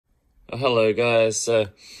Hello guys, so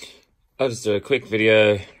I'll just do a quick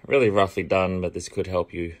video, really roughly done, but this could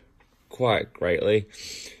help you quite greatly.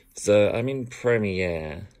 So I'm in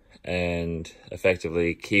Premiere and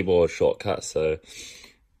effectively keyboard shortcut. So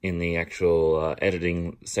in the actual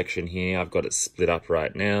editing section here, I've got it split up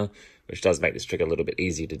right now, which does make this trick a little bit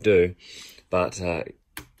easy to do. But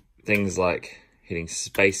things like hitting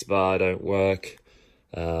spacebar don't work.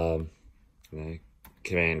 Command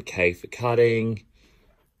K for cutting.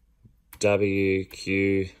 W,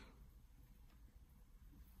 Q.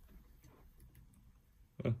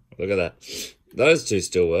 Oh, look at that. Those two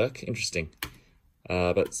still work. Interesting.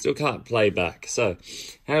 But still can't play back. So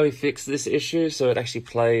how do we fix this issue so it actually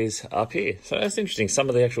plays up here? So that's interesting. Some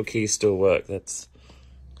of the actual keys still work. That's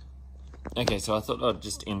okay. So I thought I'd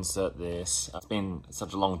just insert this. It's been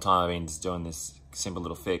such a long time I've been just doing this simple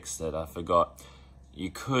little fix that I forgot.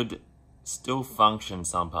 You could still function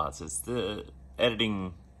some parts. It's the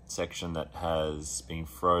editing section that has been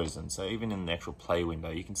frozen, so even in the actual play window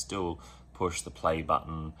you can still push the play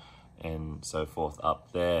button and so forth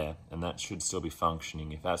up there, and that should still be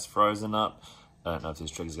functioning. If that's frozen up, I don't know if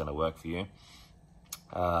this trick is going to work for you,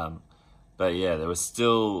 but yeah, there were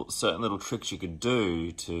still certain little tricks you could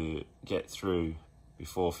do to get through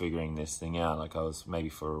before figuring this thing out. Like I was maybe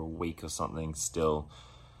for a week or something still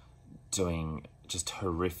doing just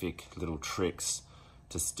horrific little tricks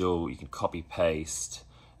to still, you can copy paste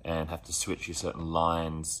and have to switch your certain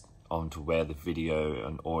lines onto where the video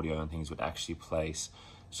and audio and things would actually place.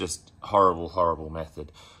 It's just horrible, horrible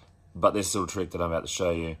method. But this little trick that I'm about to show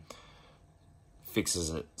you fixes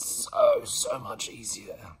it so much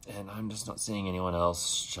easier. And I'm just not seeing anyone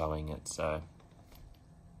else showing it. So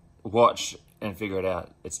watch and figure it out.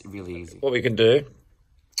 It's really easy. What we can do,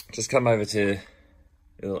 just come over to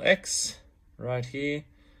the little X right here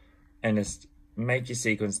and just make your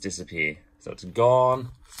sequence disappear. So it's gone,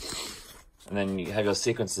 and then you have your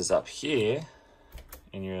sequences up here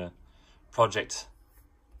in your project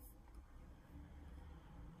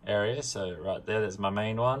area. So right there, there's my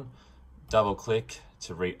main one. Double click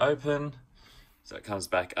to reopen, so it comes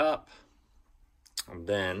back up, and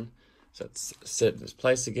then so it's set in its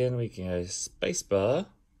place again. We can go spacebar,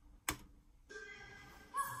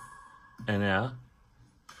 and now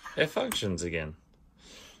it functions again.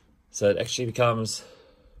 So it actually becomes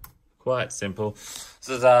quite simple.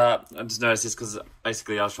 So I just noticed this because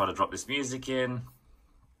basically I was trying to drop this music in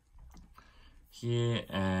here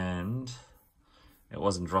and it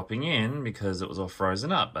wasn't dropping in because it was all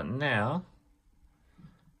frozen up. But now,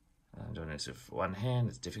 I'm doing this with one hand,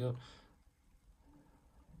 it's difficult.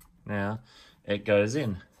 Now it goes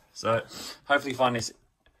in. So hopefully you find this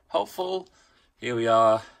helpful. Here we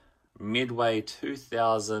are, midway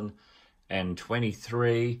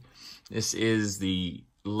 2023. This is the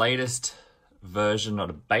latest version,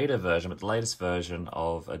 not a beta version, but the latest version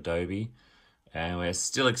of Adobe, and we're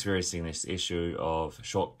still experiencing this issue of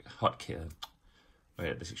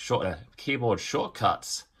keyboard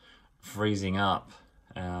shortcuts freezing up.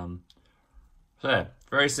 So yeah,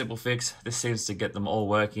 very simple fix. This seems to get them all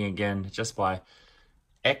working again just by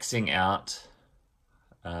Xing out,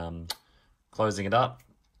 closing it up,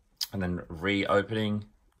 and then reopening.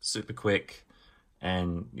 Super quick.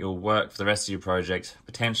 And you'll work for the rest of your project.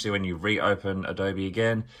 Potentially when you reopen Adobe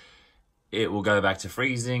again, it will go back to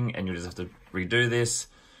freezing and you'll just have to redo this.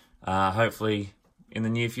 Hopefully in the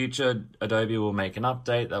near future, Adobe will make an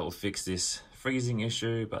update that will fix this freezing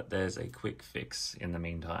issue, but there's a quick fix in the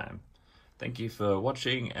meantime. Thank you for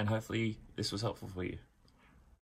watching, and hopefully this was helpful for you.